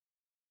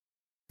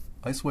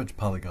Ice wedge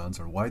polygons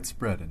are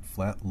widespread in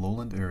flat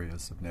lowland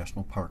areas of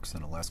national parks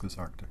in Alaska's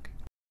Arctic.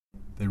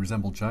 They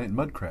resemble giant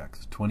mud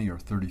cracks 20 or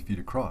 30 feet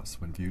across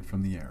when viewed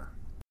from the air.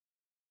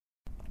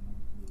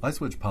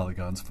 Ice wedge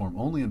polygons form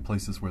only in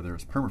places where there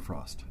is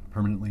permafrost,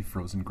 permanently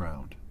frozen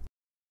ground.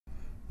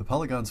 The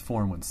polygons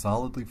form when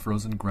solidly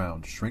frozen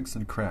ground shrinks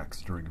and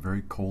cracks during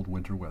very cold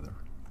winter weather.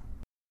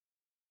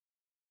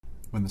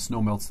 When the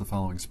snow melts the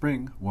following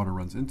spring, water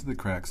runs into the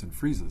cracks and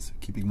freezes,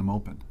 keeping them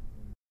open.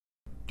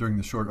 During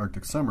the short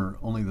Arctic summer,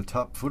 only the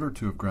top foot or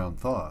two of ground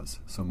thaws,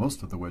 so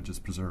most of the wedge is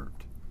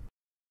preserved.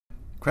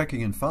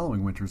 Cracking in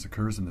following winters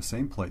occurs in the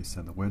same place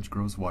and the wedge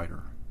grows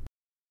wider.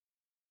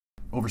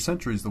 Over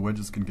centuries, the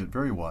wedges can get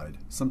very wide,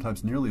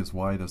 sometimes nearly as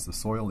wide as the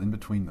soil in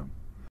between them.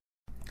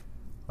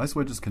 Ice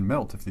wedges can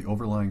melt if the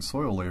overlying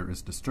soil layer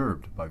is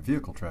disturbed by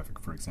vehicle traffic,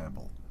 for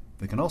example.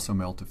 They can also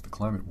melt if the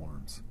climate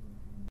warms.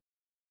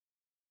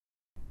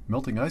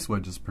 Melting ice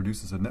wedges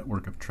produces a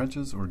network of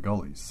trenches or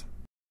gullies.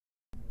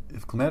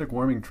 If climatic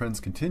warming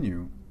trends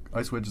continue,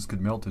 ice wedges could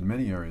melt in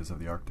many areas of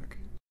the Arctic.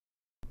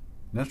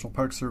 National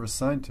Park Service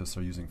scientists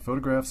are using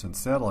photographs and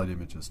satellite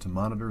images to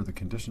monitor the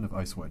condition of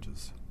ice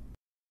wedges.